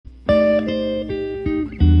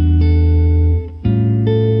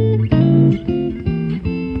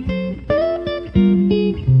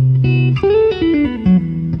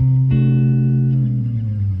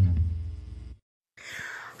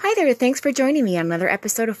thanks for joining me on another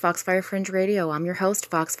episode of Foxfire Fringe Radio. I'm your host,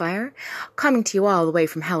 Foxfire, coming to you all the way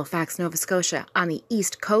from Halifax, Nova Scotia, on the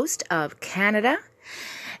east coast of Canada.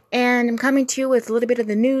 And I'm coming to you with a little bit of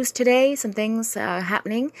the news today, some things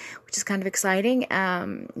happening, which is kind of exciting.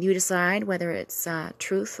 You decide whether it's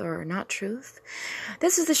truth or not truth.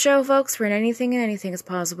 This is the show, folks, where anything and anything is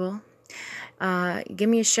possible. Give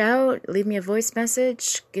me a shout, leave me a voice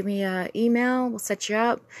message, give me an email, we'll set you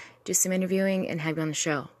up, do some interviewing, and have you on the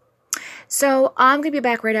show. So I'm going to be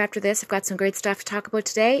back right after this. I've got some great stuff to talk about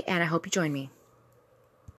today, and I hope you join me.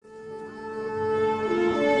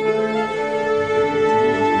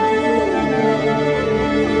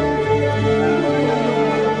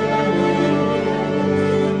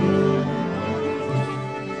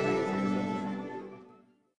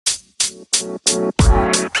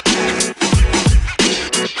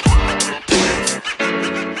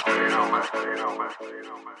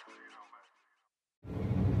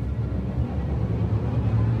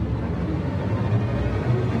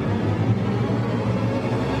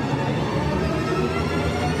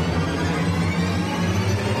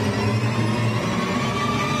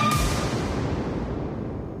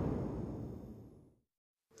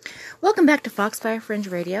 Welcome back to Foxfire Fringe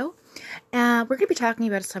Radio. We're going to be talking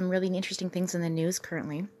about some really interesting things in the news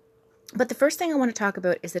currently. But the first thing I want to talk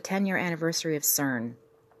about is the 10-year anniversary of CERN,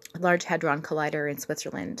 a Large Hadron Collider in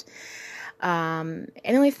Switzerland. And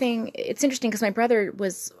the only thing, it's interesting because my brother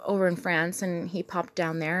was over in France and he popped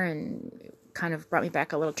down there and kind of brought me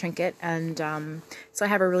back a little trinket. And so I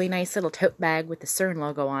have a really nice little tote bag with the CERN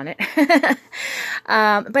logo on it.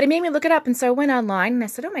 But it made me look it up. And so I went online and I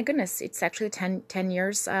said, oh my goodness, it's actually 10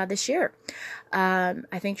 years this year.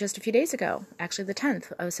 I think just a few days ago, actually the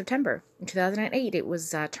 10th of September in 2008, it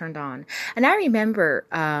was turned on. And I remember,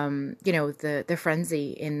 the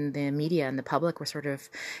frenzy in the media and the public were sort of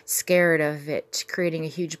scared of it creating a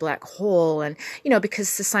huge black hole. And,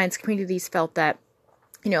 because the science communities felt that,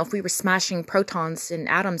 if we were smashing protons and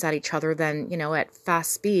atoms at each other, then, at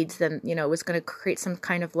fast speeds, then, it was going to create some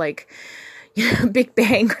kind of Big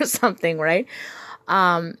Bang or something, right?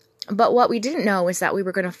 But what we didn't know is that we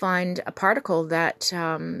were going to find a particle that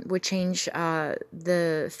would change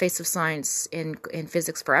the face of science in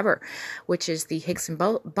physics forever, which is the Higgs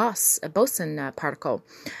boson particle.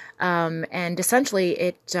 And essentially,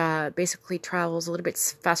 it basically travels a little bit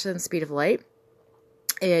faster than the speed of light.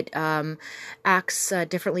 It acts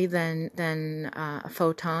differently than a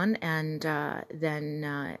photon and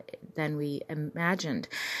than we imagined.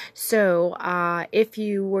 So if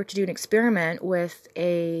you were to do an experiment with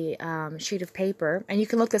a sheet of paper, and you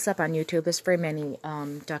can look this up on YouTube, there's very many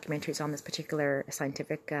documentaries on this particular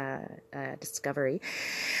scientific discovery.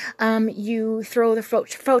 You throw the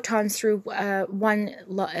photons through one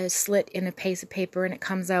slit in a piece of paper, and it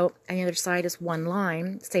comes out, and the other side is one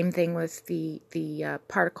line. Same thing with the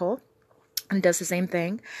particle, and it does the same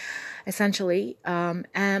thing essentially,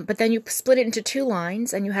 but then you split it into two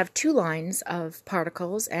lines, and you have two lines of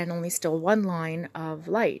particles and only still one line of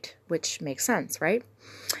light, which makes sense, right?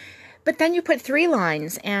 But then you put three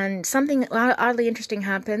lines, and something oddly interesting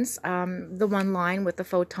happens. The one line with the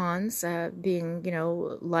photons being,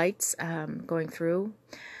 lights going through,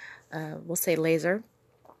 we'll say laser,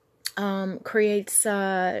 creates,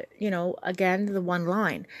 again, the one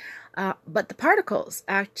line. But the particles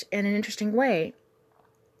act in an interesting way.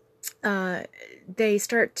 They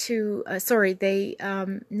start to,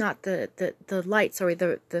 not the light,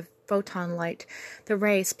 the photon light, the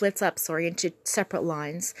ray splits up, into separate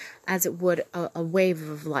lines as it would a wave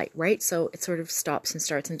of light, right? So it sort of stops and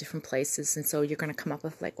starts in different places, and so you're going to come up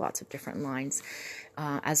with lots of different lines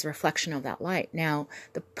as a reflection of that light. Now,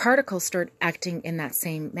 the particles start acting in that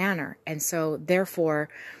same manner, and so therefore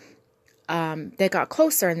they got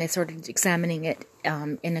closer and they started examining it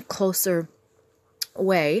in a closer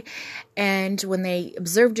way. And when they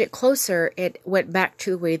observed it closer, it went back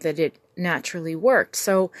to the way that it naturally worked.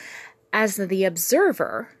 So as the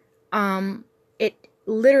observer, it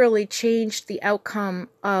literally changed the outcome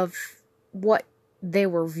of what they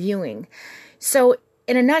were viewing. So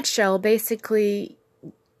in a nutshell, basically,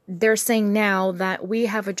 they're saying now that we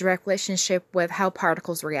have a direct relationship with how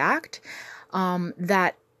particles react,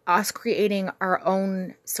 that us creating our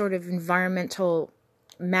own sort of environmental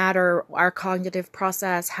matter, our cognitive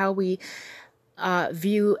process, how we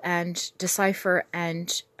view and decipher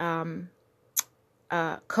and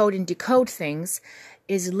code and decode things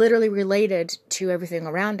is literally related to everything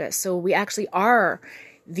around us. So we actually are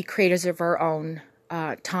the creators of our own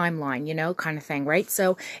timeline, kind of thing, right?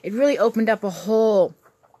 So it really opened up a whole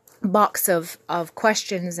box of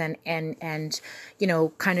questions and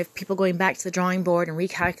kind of people going back to the drawing board and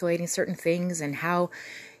recalculating certain things and how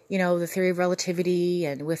the theory of relativity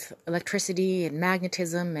and with electricity and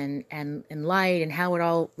magnetism and light and how it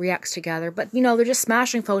all reacts together. But, they're just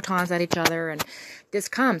smashing photons at each other and this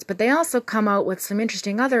comes. But they also come out with some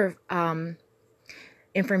interesting other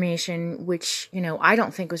information, which, I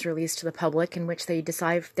don't think was released to the public, in which they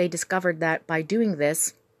discovered that by doing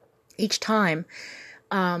this, each time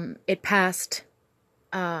it passed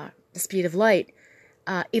the speed of light,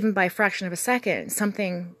 even by a fraction of a second,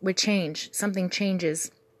 something would change. Something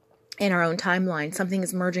changes in our own timeline. Something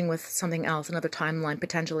is merging with something else, another timeline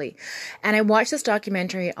potentially. And I watched this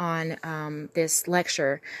documentary on this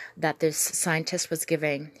lecture that this scientist was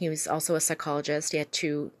giving. He was also a psychologist. He had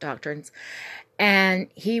 2 doctorates. And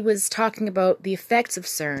he was talking about the effects of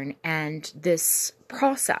CERN and this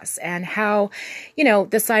process and how,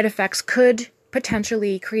 the side effects could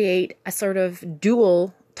potentially create a sort of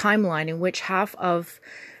dual timeline in which half of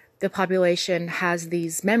the population has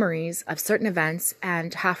these memories of certain events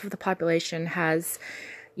and half of the population has,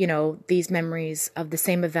 these memories of the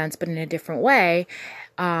same events but in a different way.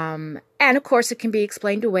 And of course, it can be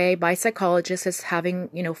explained away by psychologists as having,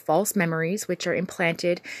 false memories, which are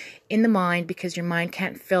implanted in the mind because your mind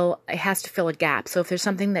it has to fill a gap. So if there's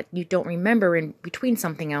something that you don't remember in between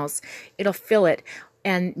something else, it'll fill it.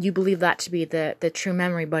 And you believe that to be the true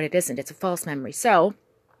memory, but it isn't. It's a false memory. So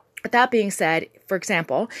with that being said, for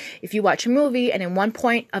example, if you watch a movie and in one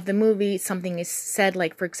point of the movie something is said,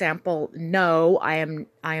 like, for example, no, I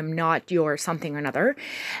am not your something or another,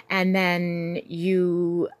 and then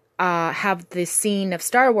you have the scene of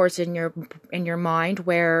Star Wars in your mind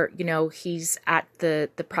where, he's at the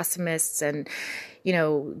precipice and,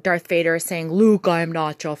 Darth Vader is saying, Luke, I am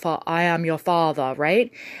not your I am your father,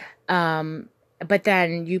 right? But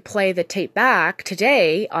then you play the tape back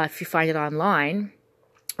today, if you find it online,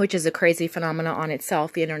 which is a crazy phenomena on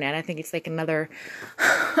itself, the internet. I think it's like another,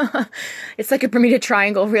 it's like a Bermuda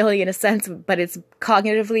Triangle, really, in a sense, but it's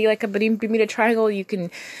cognitively like a Bermuda Triangle. You can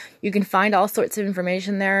find all sorts of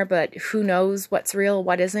information there, but who knows what's real,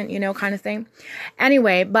 what isn't, kind of thing.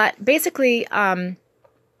 Anyway, but basically,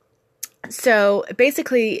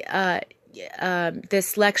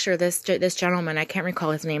 this lecture, this gentleman, I can't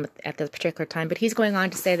recall his name at this particular time, but he's going on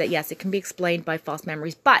to say that yes, it can be explained by false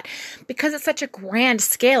memories, but because it's such a grand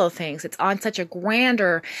scale of things, it's on such a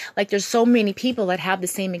grander, like there's so many people that have the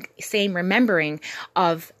same remembering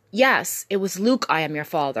of, yes, it was Luke, I am your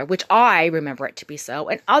father, which I remember it to be so,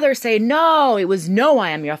 and others say, no, it was no,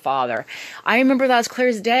 I am your father. I remember that as clear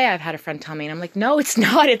as day. I've had a friend tell me, and I'm like, no, it's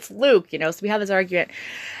not, it's Luke, so we have this argument.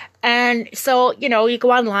 And so, you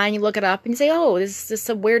go online, you look it up and you say, oh, this is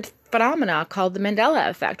a weird phenomena called the Mandela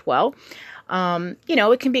effect. Well,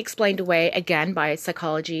 it can be explained away again by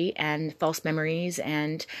psychology and false memories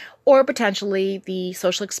or potentially the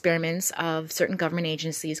social experiments of certain government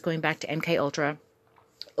agencies going back to MK Ultra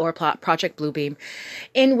or Project Bluebeam,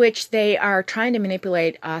 in which they are trying to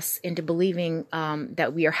manipulate us into believing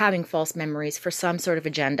that we are having false memories for some sort of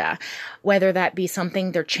agenda, whether that be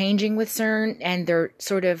something they're changing with CERN and they're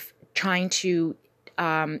sort of trying to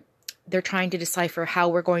decipher how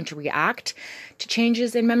we're going to react to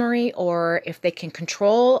changes in memory, or if they can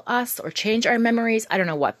control us or change our memories. I don't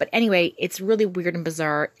know what. But anyway, it's really weird and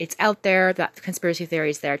bizarre. It's out there. That conspiracy theory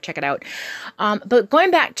is there. Check it out. But going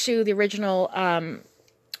back to the original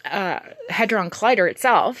Hadron Collider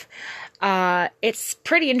itself, it's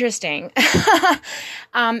pretty interesting.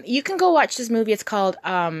 You can go watch this movie. It's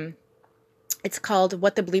called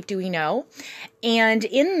What the Bleep Do We Know? And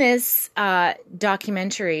in this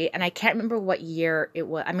documentary, and I can't remember what year it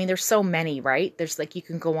was. I mean, there's so many, right? There's you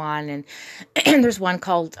can go on and there's one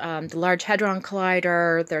called the Large Hadron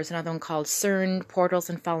Collider. There's another one called CERN, Portals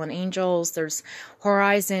and Fallen Angels. There's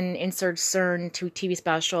Horizon, Insert CERN TV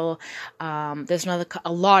special. There's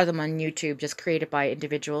a lot of them on YouTube, just created by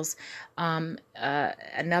individuals.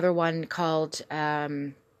 Another one called,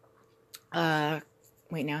 wait,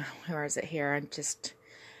 now, where is it here? I'm just,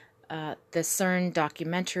 the CERN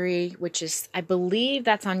documentary, which is, I believe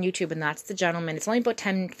that's on YouTube, and that's the gentleman. It's only about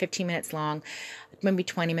 10, 15 minutes long, maybe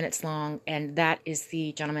 20 minutes long, and that is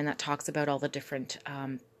the gentleman that talks about all the different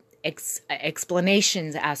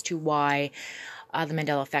explanations as to why the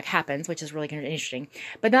Mandela effect happens, which is really kind of interesting.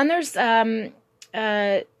 But then there's the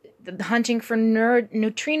Hunting for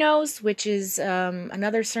Neutrinos, which is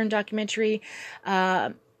another CERN documentary.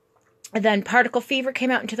 Then Particle Fever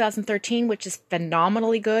came out in 2013, which is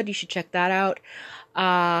phenomenally good. You should check that out.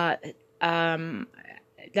 Then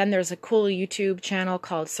there's a cool YouTube channel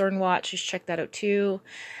called CERN Watch. You should check that out too.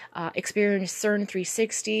 Experience CERN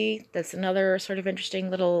 360. That's another sort of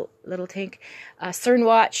interesting little take. CERN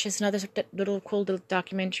Watch is another little cool little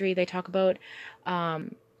documentary they talk about.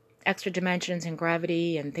 extra dimensions and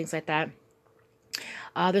gravity and things like that.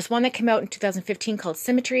 There's one that came out in 2015 called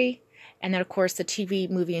Symmetry. And then, of course, the TV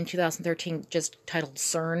movie in 2013 just titled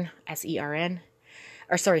CERN, S-E-R-N.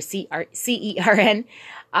 Or sorry, C-E-R-N.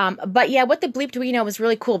 But yeah, What the Bleep Do We Know was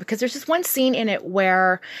really cool because there's just one scene in it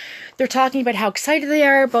where they're talking about how excited they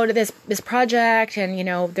are about this project, and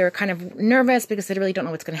they're kind of nervous because they really don't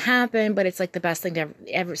know what's going to happen, but it's like the best thing to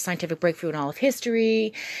ever scientific breakthrough in all of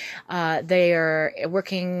history. They are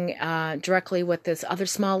working directly with this other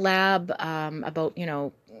small lab about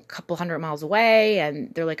a couple 100 miles away,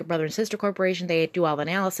 and they're like a brother and sister corporation. They do all the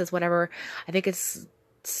analysis, whatever. I think it's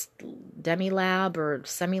Demi-Lab or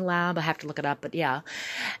Semi-Lab. I have to look it up, but yeah.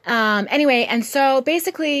 Anyway, and so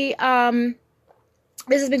basically,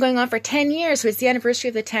 this has been going on for 10 years. So it's the anniversary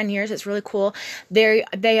of the 10 years. It's really cool. They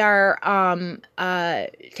are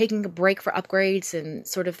taking a break for upgrades and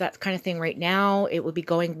sort of that kind of thing right now. It will be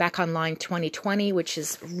going back online 2020, which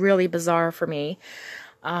is really bizarre for me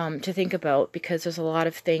to think about because there's a lot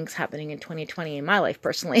of things happening in 2020 in my life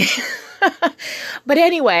personally. But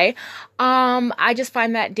anyway, I just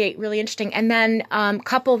find that date really interesting. And then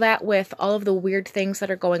couple that with all of the weird things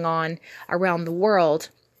that are going on around the world.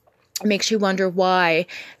 It makes you wonder why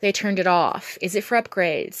they turned it off. Is it for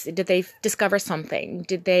upgrades? Did they discover something?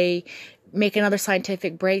 Did they make another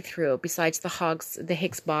scientific breakthrough besides the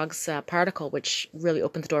Higgs-Boson particle, which really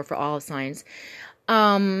opened the door for all of science?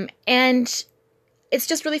 And it's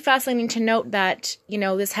just really fascinating to note that,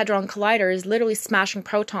 this Hadron Collider is literally smashing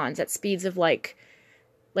protons at speeds of like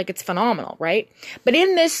it's phenomenal, right? But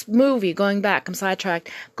in this movie, going back to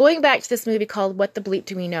this movie called What the Bleep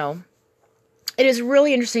Do We Know? It is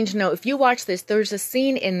really interesting to know, if you watch this, there's a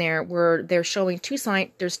scene in there where they're showing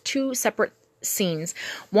there's two separate scenes.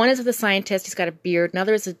 One is of the scientist, he's got a beard.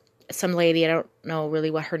 Another is some lady, I don't know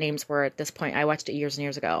really what her names were at this point. I watched it years and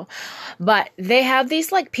years ago. But they have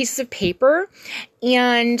these like pieces of paper,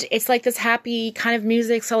 and it's like this happy kind of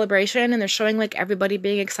music celebration, and they're showing like everybody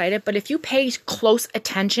being excited. But if you pay close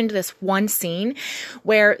attention to this one scene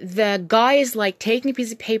where the guy is like taking a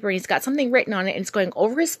piece of paper and he's got something written on it, and it's going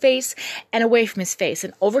over his face and away from his face,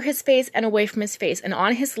 and over his face and away from his face. And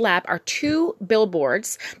on his lap are two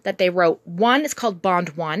billboards that they wrote. One is called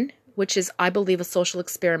Bond 1, which is, I believe, a social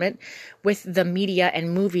experiment with the media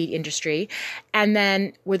and movie industry. And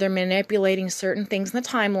then where they're manipulating certain things in the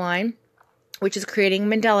timeline, which is creating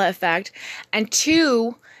Mandela effect. And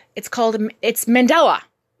two, it's Mandela,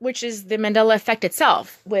 which is the Mandela effect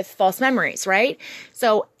itself with false memories, right?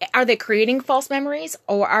 So are they creating false memories,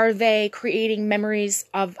 or are they creating memories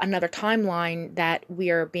of another timeline that we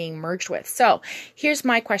are being merged with? So here's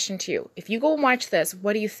my question to you. If you go and watch this,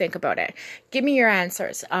 what do you think about it? Give me your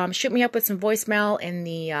answers. Shoot me up with some voicemail in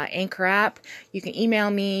the Anchor app. You can email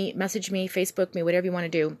me, message me, Facebook me, whatever you want to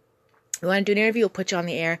do. If you want to do an interview, we'll put you on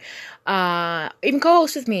the air. Even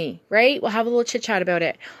co-host with me, right? We'll have a little chit-chat about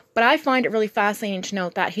it. But I find it really fascinating to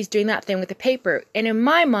note that he's doing that thing with the paper. And in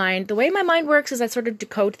my mind, the way my mind works is I sort of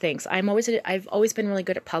decode things. I've always been really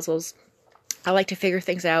good at puzzles. I like to figure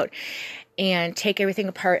things out and take everything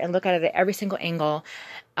apart and look at it at every single angle.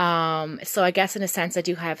 So I guess in a sense, I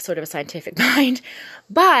do have sort of a scientific mind.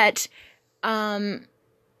 But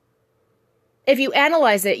if you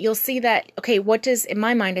analyze it, you'll see that, okay, in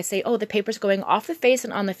my mind, I say, oh, the paper's going off the face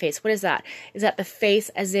and on the face. What is that? Is that the face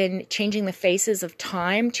as in changing the faces of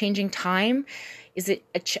time, changing time? Is it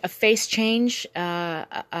a face change? Is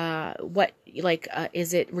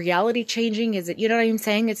it reality changing? Is it, you know what I'm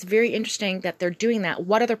saying? It's very interesting that they're doing that.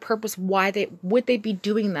 What other purpose? Why would they be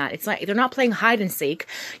doing that? It's not, they're not playing hide and seek.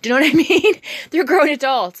 Do you know what I mean? They're grown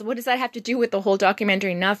adults. What does that have to do with the whole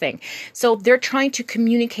documentary? Nothing. So they're trying to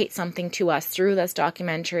communicate something to us through this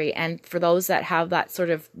documentary. And for those that have that sort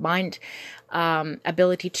of mind,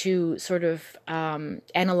 ability to sort of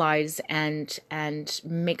analyze and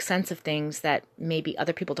make sense of things that maybe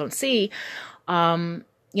other people don't see, I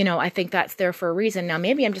think that's there for a reason. Now,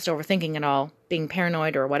 maybe I'm just overthinking it all, being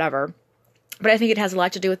paranoid or whatever. But I think it has a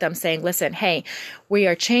lot to do with them saying, listen, hey, we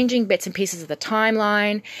are changing bits and pieces of the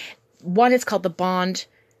timeline. One is called the Bond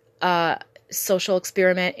social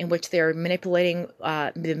experiment, in which they're manipulating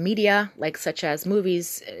the media, like such as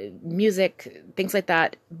movies, music, things like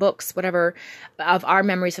that, books, whatever, of our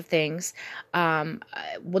memories of things. Well,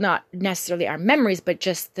 not necessarily our memories, but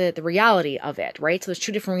just the reality of it, right? So there's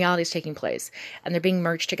two different realities taking place, and they're being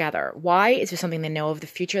merged together. Why? Is there something they know of the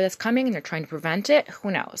future that's coming, and they're trying to prevent it?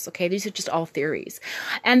 Who knows? Okay, these are just all theories,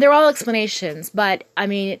 and they're all explanations. But I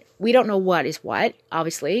mean, we don't know what is what.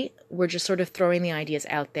 Obviously, we're just sort of throwing the ideas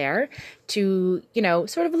out there to,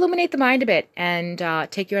 sort of illuminate the mind a bit and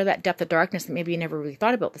take you out of that depth of darkness that maybe you never really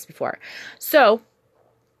thought about this before. So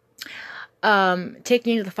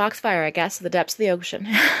taking you to the Foxfire, I guess, the depths of the ocean.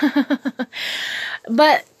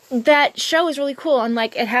 But that show is really cool, and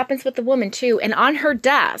like it happens with the woman too. And on her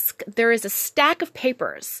desk there is a stack of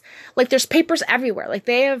papers. Like there's papers everywhere. Like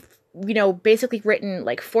they have, basically written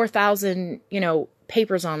like 4,000,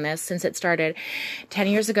 papers on this since it started 10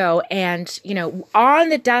 years ago. And, on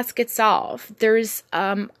the desk itself, there's,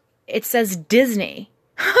 it says Disney.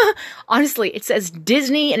 Honestly, it says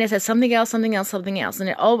Disney, and it says something else, something else, something else. And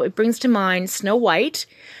it brings to mind Snow White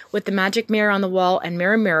with the magic mirror on the wall and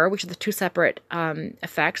Mirror Mirror, which are the two separate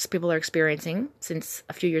effects people are experiencing since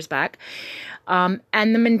a few years back. And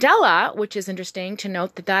the Mandela, which is interesting to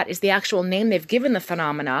note that is the actual name they've given the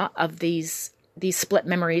phenomena of these split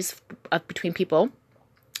memories between people,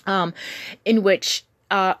 in which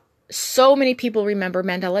so many people remember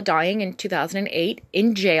Mandela dying in 2008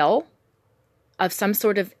 in jail of some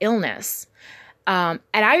sort of illness. And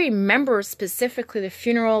I remember specifically the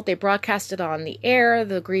funeral. They broadcast it on the air,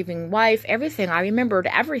 the grieving wife, everything. I remembered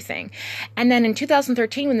everything. And then in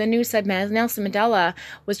 2013, when the news said Nelson Mandela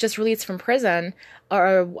was just released from prison,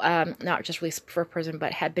 or not just released from prison,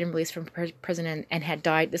 but had been released from prison and had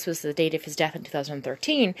died. This was the date of his death in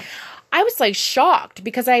 2013. I was like shocked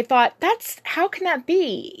because I thought, how can that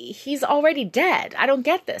be? He's already dead. I don't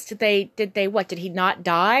get this. Did he not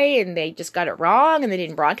die and they just got it wrong and they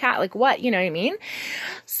didn't broadcast? Like what? You know what I mean?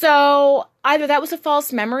 So either that was a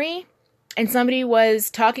false memory and somebody was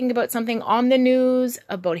talking about something on the news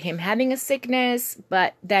about him having a sickness,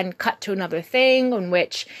 but then cut to another thing in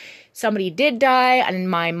which somebody did die, and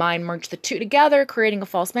my mind merged the two together, creating a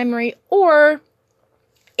false memory, or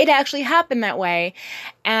it actually happened that way,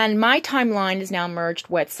 and my timeline is now merged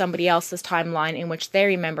with somebody else's timeline in which they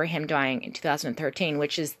remember him dying in 2013,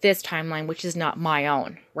 which is this timeline, which is not my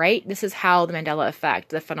own, right? This is how the Mandela effect,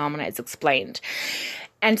 the phenomena, is explained.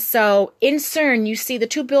 And so in CERN, you see the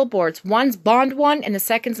two billboards. One's Bond 1 and the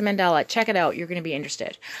second's Mandela. Check it out. You're going to be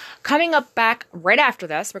interested. Coming up back right after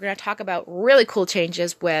this, we're going to talk about really cool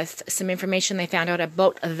changes with some information they found out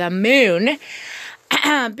about the moon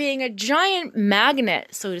being a giant magnet,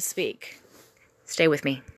 so to speak. Stay with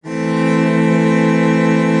me.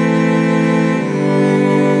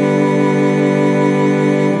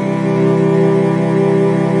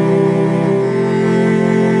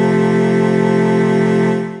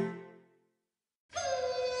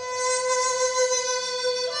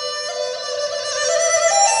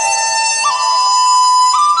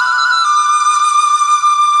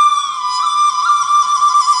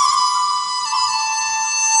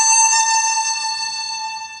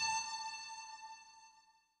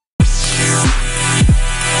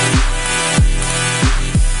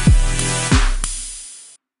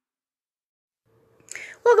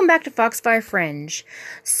 Welcome back to Foxfire Fringe.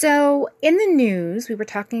 So, in the news, we were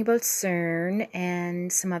talking about CERN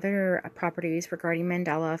and some other properties regarding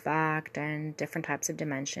Mandela effect and different types of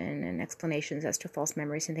dimension and explanations as to false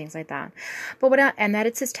memories and things like that. And that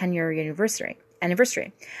it's his 10-year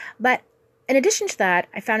anniversary. But in addition to that,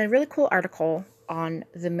 I found a really cool article on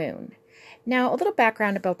the moon. Now, a little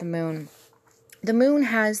background about the moon. The moon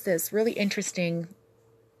has this really interesting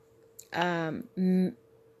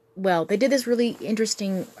they did this really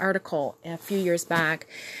interesting article a few years back,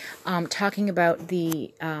 talking about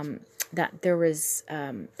that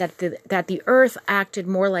the Earth acted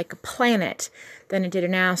more like a planet than it did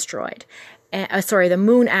an asteroid. The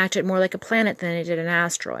moon acted more like a planet than it did an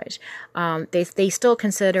asteroid. They still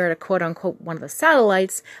consider it a quote unquote one of the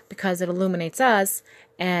satellites because it illuminates us.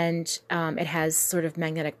 And it has sort of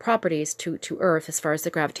magnetic properties to Earth as far as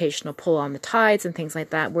the gravitational pull on the tides and things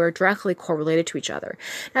like that. We're directly correlated to each other.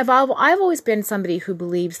 Now, I've always been somebody who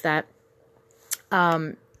believes that that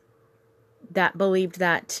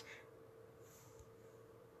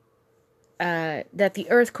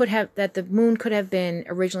the moon could have been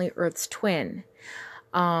originally Earth's twin,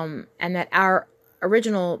 and that our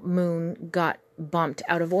original moon got bumped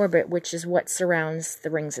out of orbit, which is what surrounds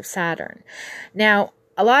the rings of Saturn. Now,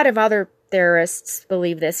 a lot of other theorists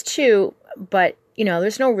believe this too, but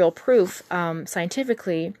there's no real proof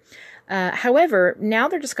scientifically. However, now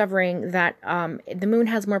they're discovering that the moon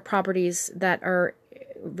has more properties that are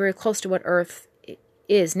very close to what Earth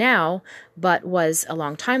is now, but was a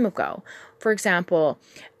long time ago. For example,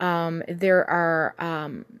 there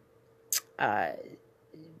are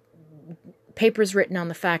papers written on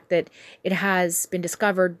the fact that it has been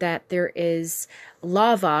discovered that there is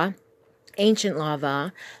lava, ancient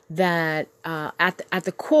lava, that at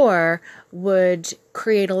the core would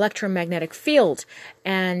create electromagnetic field,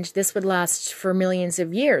 and this would last for millions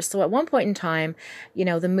of years. So at one point in time,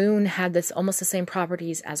 the moon had almost the same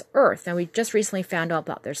properties as Earth, and we just recently found out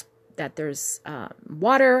that that there's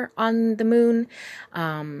water on the moon,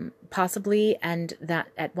 possibly, and that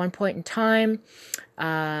at one point in time,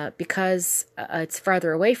 because it's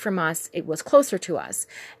farther away from us, it was closer to us,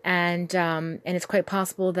 and it's quite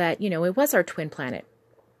possible that it was our twin planet.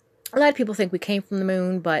 A lot of people think we came from the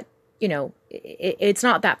moon, but it's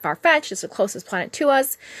not that far-fetched. It's the closest planet to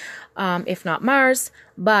us, if not Mars.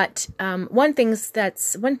 But one thing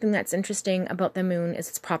that's interesting about the moon is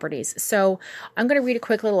its properties. So I'm going to read a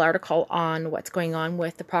quick little article on what's going on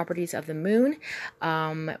with the properties of the moon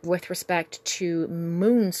with respect to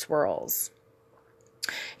moon swirls.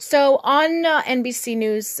 So on NBC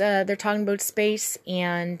News, they're talking about space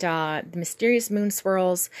and the mysterious moon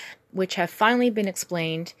swirls, which have finally been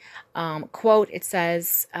explained. Quote, it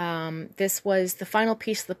says, this was the final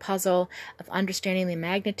piece of the puzzle of understanding the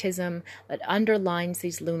magnetism that underlines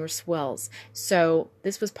these lunar swirls. So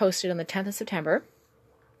this was posted on the 10th of September.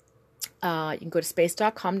 You can go to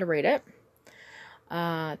space.com to read it.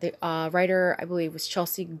 The writer, I believe, was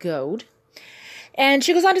Chelsea Goad. And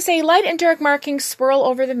she goes on to say, light and dark markings swirl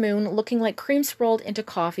over the moon, looking like cream swirled into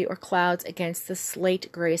coffee or clouds against the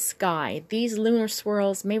slate gray sky. These lunar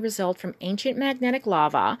swirls may result from ancient magnetic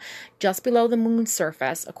lava just below the moon's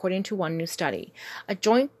surface, according to one new study. A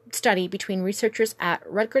joint study between researchers at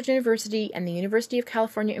Rutgers University and the University of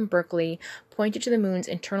California in Berkeley pointed to the moon's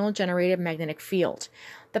internal generated magnetic field,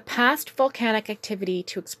 the past volcanic activity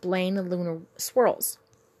to explain the lunar swirls.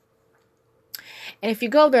 And if you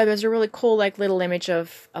go there, there's a really cool, little image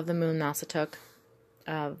of the moon NASA took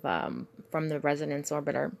from the Resonance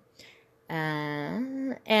Orbiter.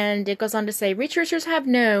 And it goes on to say, researchers have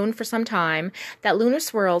known for some time that lunar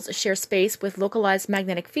swirls share space with localized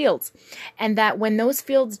magnetic fields, and that when those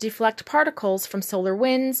fields deflect particles from solar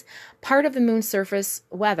winds, part of the moon's surface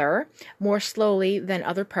weather more slowly than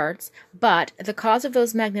other parts, but the cause of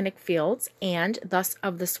those magnetic fields, and thus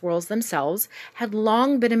of the swirls themselves, had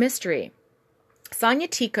long been a mystery. Sonia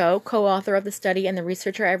Tico, co-author of the study and the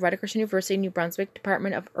researcher at Rutgers University, New Brunswick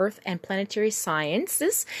Department of Earth and Planetary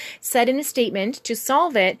Sciences, said in a statement, to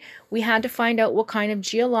solve it, we had to find out what kind of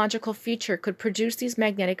geological feature could produce these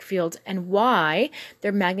magnetic fields and why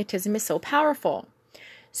their magnetism is so powerful.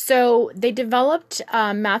 So they developed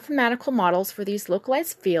mathematical models for these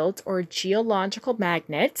localized fields, or geological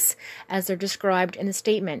magnets, as they're described in the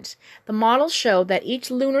statement. The models show that each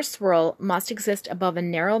lunar swirl must exist above a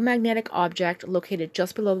narrow magnetic object located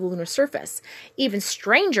just below the lunar surface. Even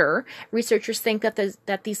stranger, researchers think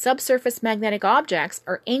that these subsurface magnetic objects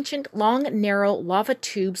are ancient, long, narrow lava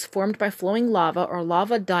tubes formed by flowing lava, or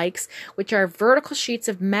lava dikes, which are vertical sheets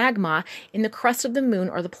of magma in the crust of the moon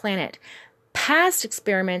or the planet. Past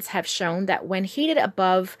experiments have shown that when heated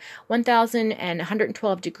above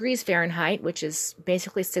 1,112 degrees Fahrenheit, which is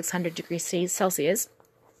basically 600 degrees Celsius,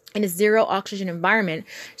 in a zero oxygen environment,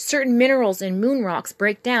 certain minerals in moon rocks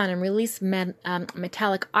break down and release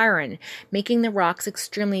metallic iron, making the rocks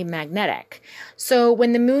extremely magnetic. So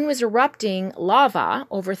when the moon was erupting lava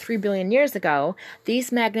over 3 billion years ago,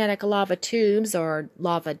 these magnetic lava tubes, or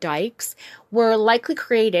lava dikes, were likely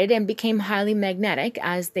created and became highly magnetic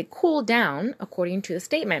as they cooled down, according to the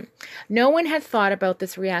statement. No one had thought about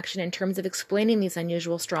this reaction in terms of explaining these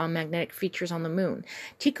unusual strong magnetic features on the moon.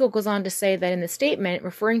 Tico goes on to say that in the statement,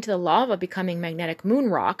 referring to the lava becoming magnetic moon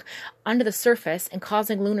rock under the surface and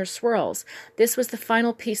causing lunar swirls, this was the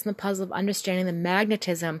final piece in the puzzle of understanding the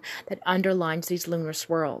magnetism that underlines these lunar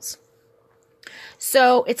swirls.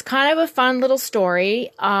 So it's kind of a fun little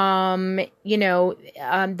story.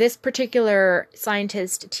 This particular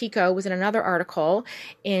scientist, Tico, was in another article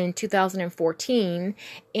in 2014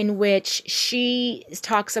 in which she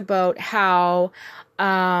talks about how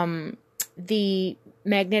the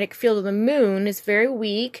magnetic field of the moon is very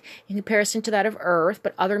weak in comparison to that of Earth,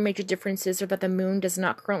 but other major differences are that the moon does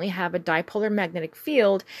not currently have a dipolar magnetic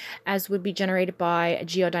field, as would be generated by a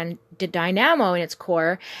geodynamo in its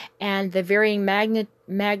core, and the varying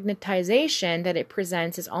magnetization that it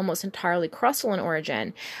presents is almost entirely crustal in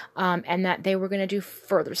origin, and that they were going to do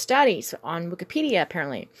further studies on Wikipedia,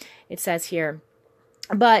 apparently, it says here.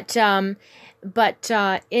 But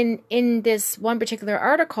in this one particular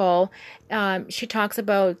article, she talks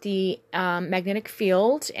about the magnetic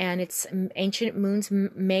field and its ancient moon's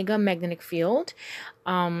mega magnetic field,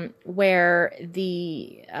 where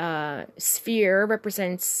the sphere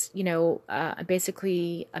represents,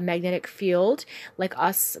 basically a magnetic field like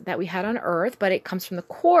us that we had on Earth, but it comes from the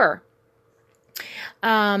core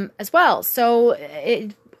as well. So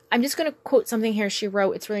I'm just going to quote something here she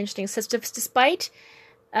wrote. It's really interesting. It says, despite...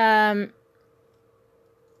 that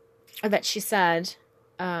she said,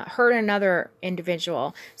 hurt another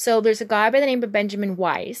individual. So there's a guy by the name of Benjamin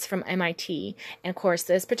Weiss from MIT. And of course,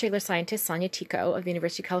 this particular scientist, Sonia Tycho of the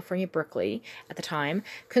University of California, Berkeley at the time,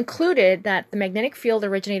 concluded that the magnetic field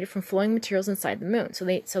originated from flowing materials inside the moon.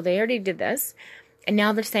 So they already did this. And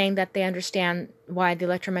now they're saying that they understand why the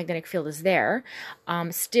electromagnetic field is there,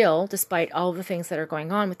 still, despite all of the things that are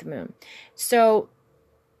going on with the moon. So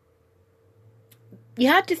you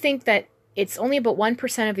have to think that it's only about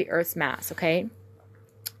 1% of the Earth's mass, okay?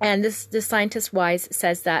 And this scientist Wise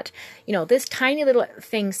says that, this tiny little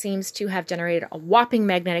thing seems to have generated a whopping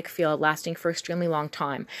magnetic field lasting for an extremely long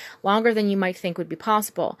time, longer than you might think would be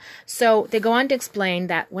possible. So they go on to explain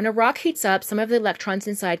that when a rock heats up, some of the electrons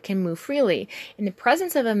inside can move freely. In the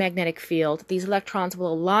presence of a magnetic field, these electrons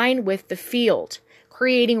will align with the field,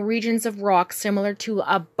 creating regions of rock similar to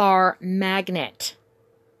a bar magnet.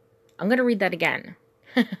 I'm going to read that again.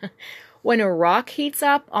 When a rock heats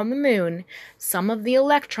up on the moon, some of the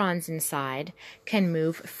electrons inside can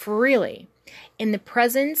move freely. In the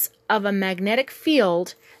presence of a magnetic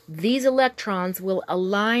field, these electrons will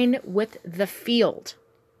align with the field.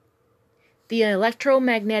 The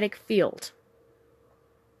electromagnetic field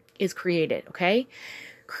is created, okay?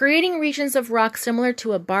 Creating regions of rock similar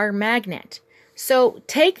to a bar magnet. So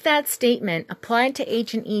take that statement, apply it to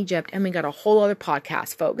ancient Egypt, and we got a whole other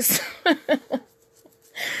podcast, folks.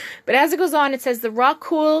 But as it goes on, it says the rock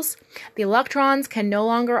cools, the electrons can no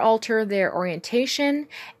longer alter their orientation,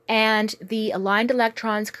 and the aligned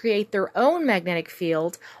electrons create their own magnetic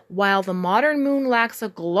field. While the modern moon lacks a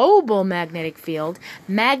global magnetic field,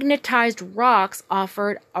 magnetized rocks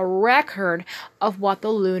offered a record of what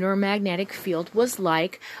the lunar magnetic field was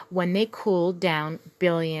like when they cooled down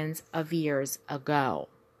billions of years ago.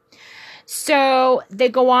 So they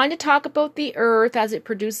go on to talk about the Earth as it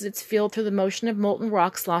produces its field through the motion of molten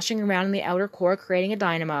rock sloshing around in the outer core, creating a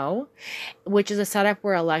dynamo, which is a setup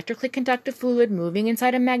where electrically conductive fluid moving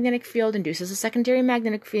inside a magnetic field induces a secondary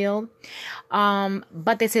magnetic field.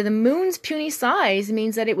 But they say the moon's puny size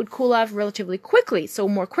means that it would cool off relatively quickly, so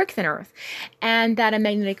more quick than Earth, and that a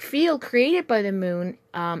magnetic field created by the moon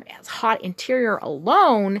its hot interior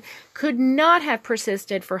alone could not have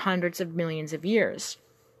persisted for hundreds of millions of years.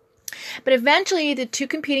 But eventually, the two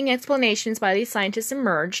competing explanations by these scientists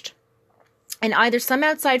emerged, and either some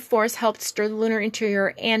outside force helped stir the lunar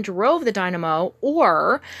interior and drove the dynamo,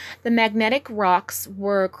 or the magnetic rocks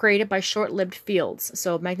were created by short-lived fields,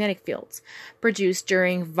 so magnetic fields, produced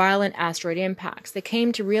during violent asteroid impacts. They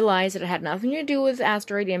came to realize that it had nothing to do with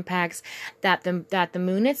asteroid impacts, that the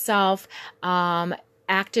moon itself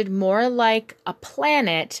acted more like a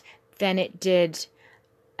planet than it did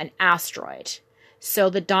an asteroid.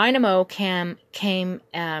 So the dynamo occurred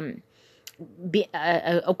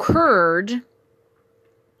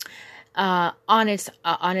on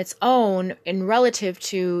its own in relative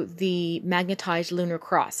to the magnetized lunar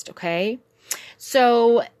crust. Okay,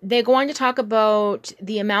 so they go on to talk about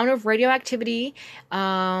the amount of radioactivity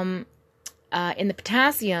in the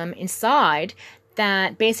potassium inside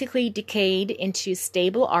that basically decayed into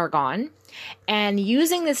stable argon. And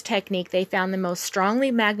using this technique, they found the most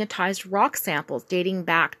strongly magnetized rock samples dating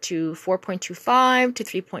back to 4.25 to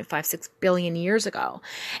 3.56 billion years ago,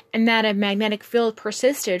 and that a magnetic field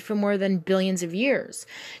persisted for more than billions of years.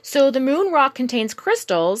 So the moon rock contains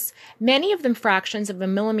crystals, many of them fractions of a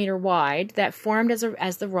millimeter wide, that formed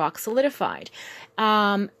as the rock solidified.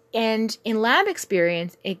 And in lab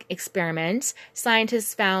experiments,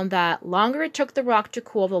 scientists found that longer it took the rock to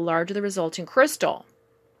cool, the larger the resulting crystal,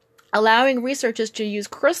 allowing researchers to use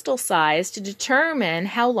crystal size to determine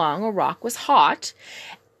how long a rock was hot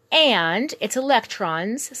and its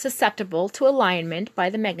electrons susceptible to alignment by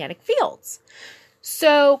the magnetic fields.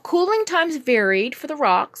 So cooling times varied for the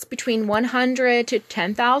rocks between 100 to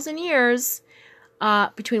 10,000 years,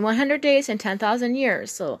 between 100 days and 10,000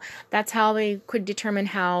 years. So that's how they could determine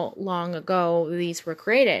how long ago these were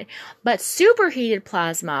created. But superheated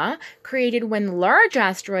plasma, created when large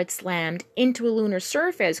asteroids slammed into a lunar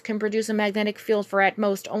surface, can produce a magnetic field for at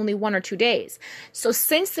most only 1 or 2 days. So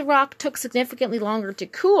since the rock took significantly longer to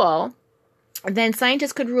cool, then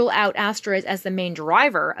scientists could rule out asteroids as the main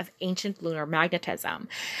driver of ancient lunar magnetism.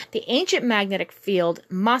 The ancient magnetic field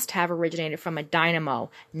must have originated from a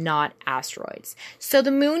dynamo, not asteroids. So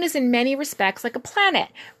the moon is in many respects like a planet,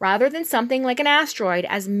 rather than something like an asteroid,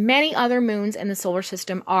 as many other moons in the solar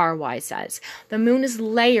system are, Wise says. The moon is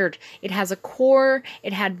layered. It has a core.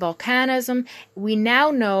 It had volcanism. We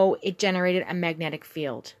now know it generated a magnetic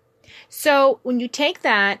field. So when you take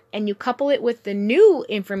that and you couple it with the new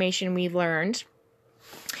information we've learned,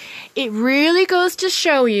 It really goes to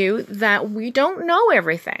show you that we don't know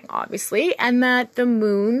everything, obviously, and that the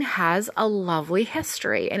moon has a lovely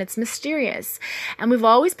history and it's mysterious. And we've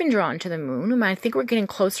always been drawn to the moon, and I think we're getting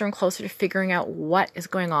closer and closer to figuring out what is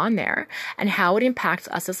going on there and how it impacts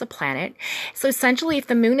us as a planet. So essentially, if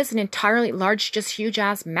the moon is an entirely large, just huge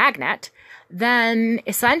ass magnet, then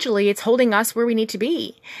essentially it's holding us where we need to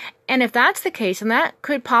be. And if that's the case, and that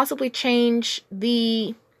could possibly change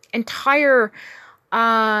the entire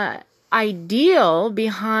ideal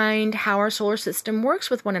behind how our solar system works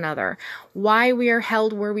with one another, why we are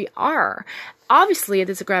held where we are. Obviously,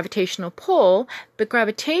 there's a gravitational pull, but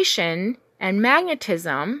gravitation and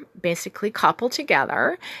magnetism basically coupled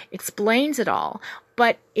together explains it all.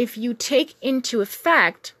 But if you take into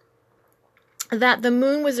effect that the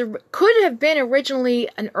moon could have been originally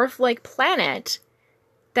an Earth-like planet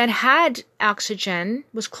that had oxygen,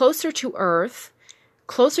 was closer to Earth,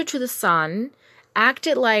 closer to the sun,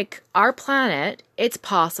 acted like our planet, it's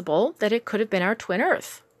possible that it could have been our twin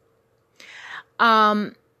Earth.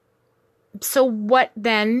 So what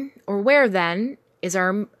then, or where then, is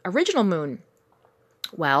our original moon?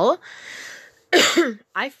 Well,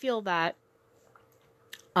 I feel that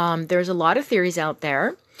there's a lot of theories out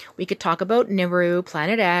there. We could talk about Nibiru,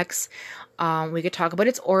 Planet X. We could talk about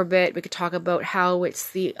its orbit. We could talk about how it's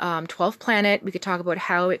the 12th planet. We could talk about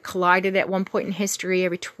how it collided at one point in history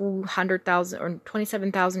every 200,000 or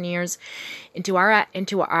 27,000 years into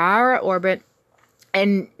our orbit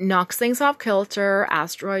and knocks things off kilter,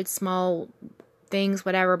 asteroids, small things,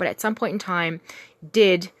 whatever. But at some point in time,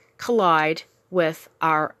 did collide with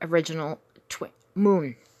our original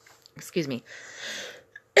moon. Excuse me.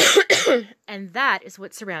 And that is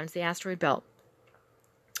what surrounds the asteroid belt.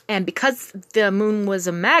 And because the moon was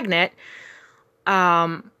a magnet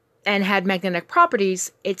and had magnetic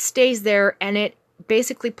properties, it stays there and it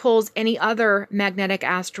basically pulls any other magnetic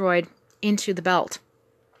asteroid into the belt,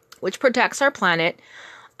 which protects our planet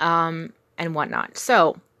and whatnot.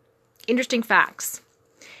 So, interesting facts.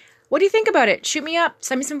 What do you think about it? Shoot me up.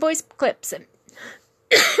 Send me some voice clips and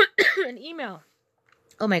an email.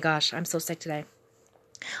 Oh my gosh, I'm so sick today.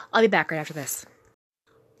 I'll be back right after this.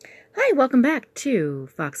 Hi, welcome back to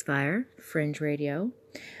Foxfire Fringe Radio.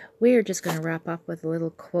 We're just going to wrap up with a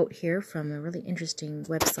little quote here from a really interesting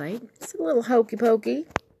website. It's a little hokey pokey,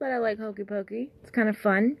 but I like hokey pokey. It's kind of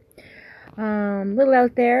fun. A little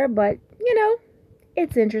out there, but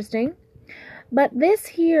it's interesting. But this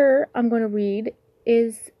here I'm going to read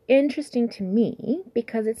is interesting to me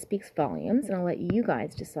because it speaks volumes, and I'll let you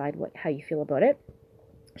guys decide how you feel about it.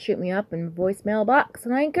 Shoot me up in voicemail box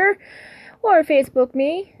on Anchor, or Facebook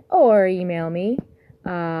me, or email me,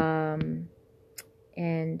 and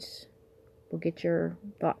we'll get your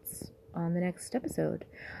thoughts on the next episode.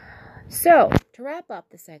 So, to wrap up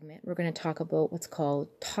the segment, we're going to talk about what's called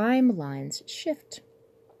timelines shift.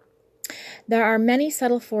 There are many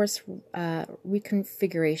subtle force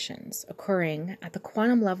reconfigurations occurring at the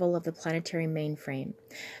quantum level of the planetary mainframe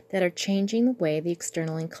that are changing the way the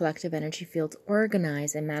external and collective energy fields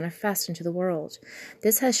organize and manifest into the world.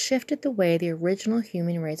 This has shifted the way the original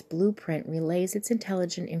human race blueprint relays its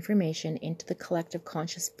intelligent information into the collective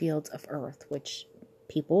conscious fields of Earth, which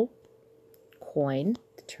people coin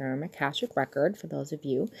the term Akashic Record, for those of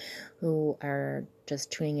you who are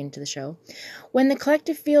just tuning into the show. When the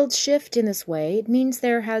collective fields shift in this way, it means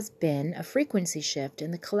there has been a frequency shift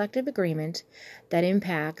in the collective agreement that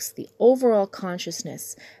impacts the overall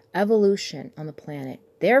consciousness evolution on the planet.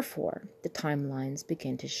 Therefore, the timelines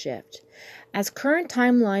begin to shift. As current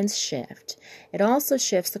timelines shift, it also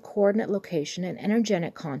shifts the coordinate location and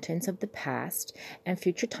energetic contents of the past and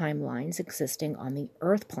future timelines existing on the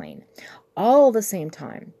Earth plane, all at the same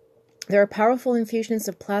time. There are powerful infusions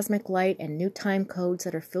of plasmic light and new time codes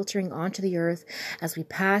that are filtering onto the Earth as we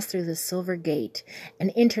pass through the Silver Gate, an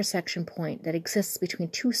intersection point that exists between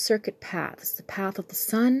two circuit paths, the path of the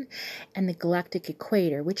Sun and the galactic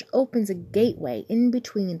equator, which opens a gateway in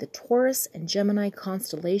between the Taurus and Gemini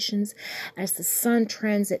constellations as the Sun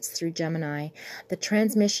transits through Gemini. The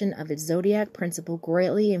transmission of its zodiac principle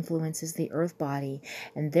greatly influences the Earth body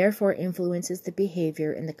and therefore influences the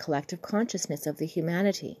behavior in the collective consciousness of the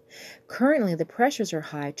humanity. Currently, the pressures are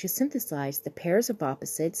high to synthesize the pairs of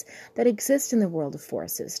opposites that exist in the world of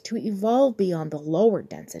forces, to evolve beyond the lower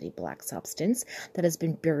density black substance that has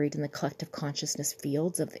been buried in the collective consciousness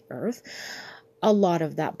fields of the Earth. A lot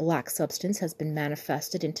of that black substance has been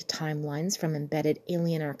manifested into timelines from embedded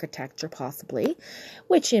alien architecture, possibly,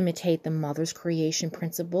 which imitate the Mother's creation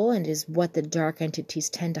principle and is what the dark entities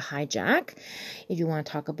tend to hijack. If you want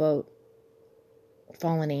to talk about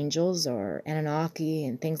fallen angels or Anunnaki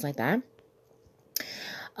and things like that.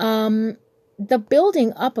 the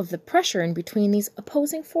building up of the pressure in between these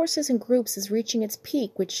opposing forces and groups is reaching its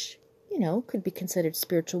peak, which, could be considered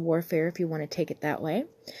spiritual warfare if you want to take it that way.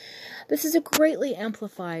 This is a greatly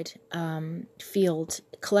amplified field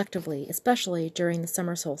collectively, especially during the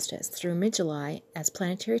summer solstice through mid-July as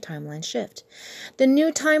planetary timelines shift. The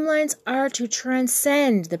new timelines are to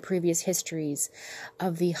transcend the previous histories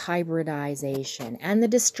of the hybridization and the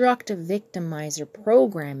destructive victimizer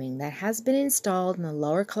programming that has been installed in the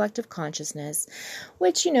lower collective consciousness,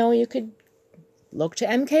 which, you could look to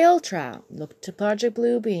MK Ultra, look to Project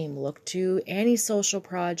Bluebeam, look to any social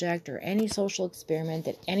project or any social experiment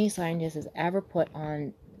that any scientist has ever put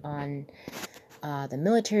on the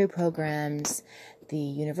military programs, the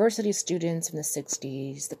university students from the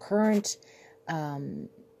 60s, the current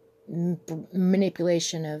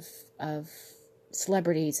manipulation of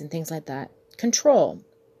celebrities and things like that. Control.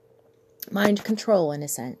 Mind control, in a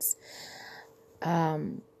sense.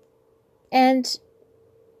 And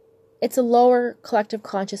it's a lower collective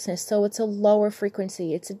consciousness, so it's a lower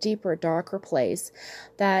frequency. It's a deeper, darker place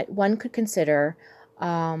that one could consider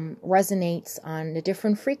resonates on a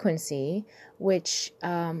different frequency, which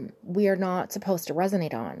we are not supposed to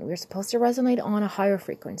resonate on. We're supposed to resonate on a higher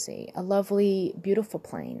frequency, a lovely, beautiful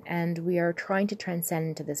plane, and we are trying to transcend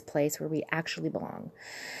into this place where we actually belong.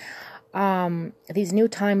 These new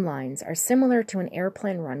timelines are similar to an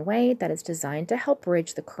airplane runway that is designed to help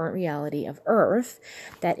bridge the current reality of Earth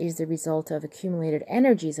that is the result of accumulated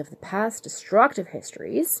energies of the past destructive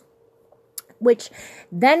histories, which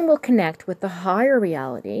then will connect with the higher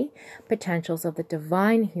reality potentials of the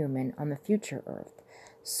divine human on the future Earth.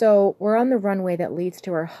 So we're on the runway that leads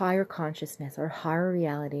to our higher consciousness, our higher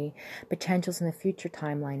reality potentials in the future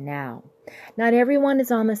timeline now. Not everyone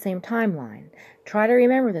is on the same timeline. Try to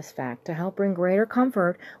remember this fact to help bring greater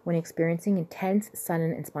comfort when experiencing intense,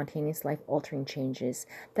 sudden, and spontaneous life-altering changes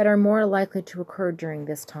that are more likely to occur during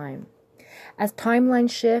this time. As timeline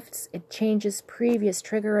shifts, it changes previous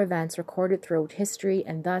trigger events recorded throughout history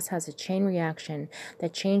and thus has a chain reaction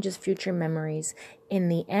that changes future memories in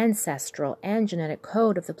the ancestral and genetic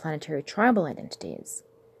code of the planetary tribal identities.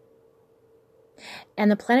 And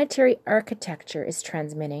the planetary architecture is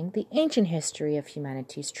transmitting the ancient history of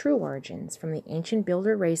humanity's true origins from the ancient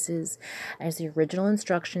builder races as the original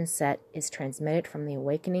instruction set is transmitted from the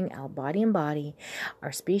awakening body and body.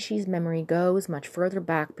 Our species memory goes much further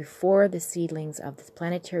back before the seedlings of the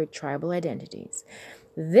planetary tribal identities.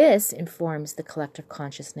 This informs the collective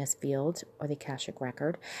consciousness field, or the Akashic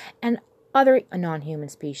record, and other non-human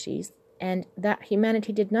species, and that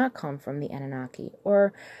humanity did not come from the Anunnaki,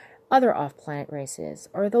 or other off-planet races,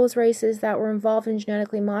 or those races that were involved in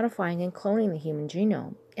genetically modifying and cloning the human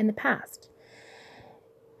genome in the past.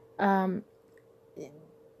 The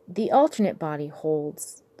alternate body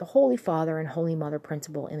holds the Holy Father and Holy Mother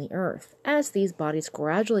principle in the earth. As these bodies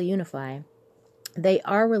gradually unify, they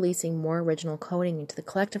are releasing more original coding into the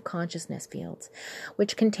collective consciousness fields,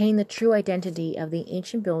 which contain the true identity of the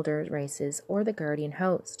ancient builder races or the guardian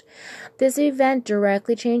host. This event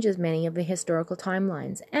directly changes many of the historical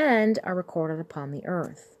timelines and are recorded upon the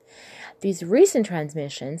earth. These recent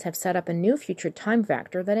transmissions have set up a new future time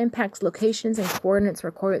factor that impacts locations and coordinates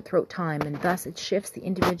recorded throughout time, and thus it shifts the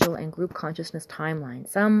individual and group consciousness timeline.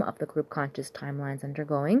 Some of the group conscious timelines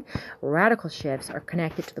undergoing radical shifts are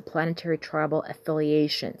connected to the planetary tribal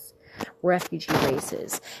affiliations, refugee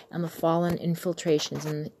races, and the fallen infiltrations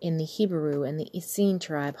in the Hebrew and the Essene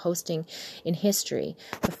tribe hosting in history.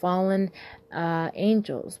 The fallen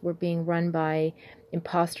angels were being run by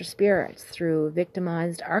imposter spirits through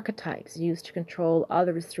victimized archetypes used to control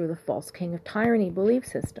others through the false king of tyranny belief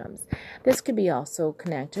systems. This could be also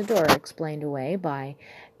connected or explained away by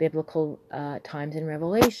biblical times and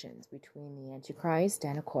revelations between the Antichrist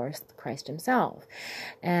and, of course, Christ himself.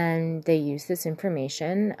 And they use this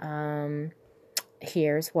information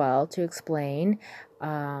here as well to explain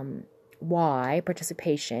why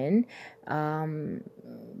participation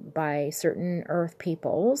by certain earth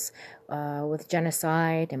peoples with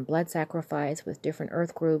genocide and blood sacrifice with different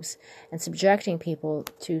earth groups and subjecting people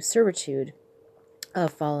to servitude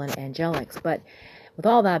of fallen angelics. But with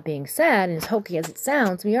all that being said, and as hokey as it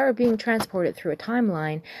sounds, we are being transported through a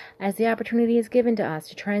timeline as the opportunity is given to us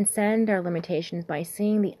to transcend our limitations by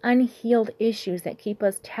seeing the unhealed issues that keep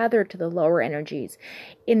us tethered to the lower energies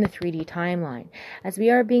in the 3D timeline. As we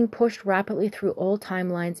are being pushed rapidly through old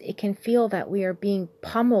timelines, it can feel that we are being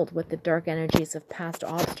pummeled with the dark energies of past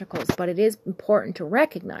obstacles, but it is important to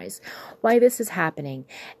recognize why this is happening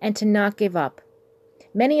and to not give up.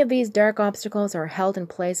 Many of these dark obstacles are held in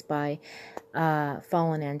place by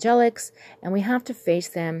fallen angelics, and we have to face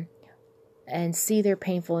them and see their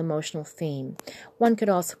painful emotional theme. One could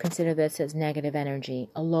also consider this as negative energy,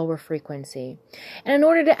 a lower frequency. And in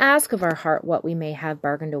order to ask of our heart what we may have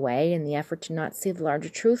bargained away in the effort to not see the larger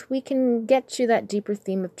truth, we can get to that deeper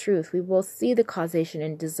theme of truth. We will see the causation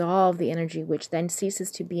and dissolve the energy, which then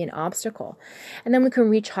ceases to be an obstacle. And then we can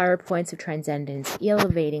reach higher points of transcendence,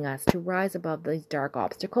 elevating us to rise above these dark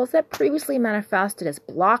obstacles that previously manifested as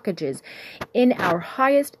blockages in our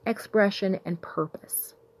highest expression and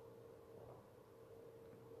purpose.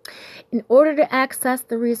 In order to access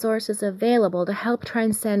the resources available to help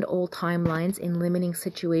transcend old timelines in limiting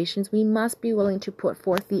situations, we must be willing to put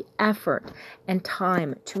forth the effort and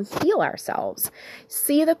time to heal ourselves,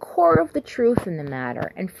 see the core of the truth in the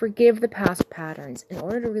matter, and forgive the past patterns in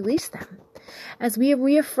order to release them. As we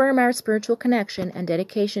reaffirm our spiritual connection and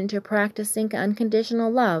dedication to practicing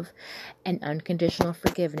unconditional love and unconditional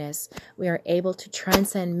forgiveness, we are able to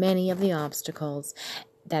transcend many of the obstacles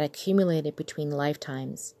that accumulated between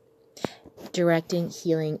lifetimes, directing,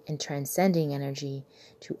 healing, and transcending energy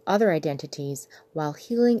to other identities while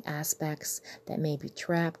healing aspects that may be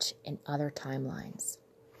trapped in other timelines.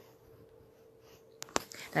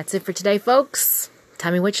 That's it for today, folks.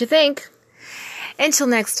 Tell me what you think. Until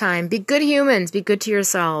next time, be good humans, be good to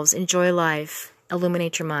yourselves, enjoy life,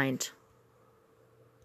 illuminate your mind.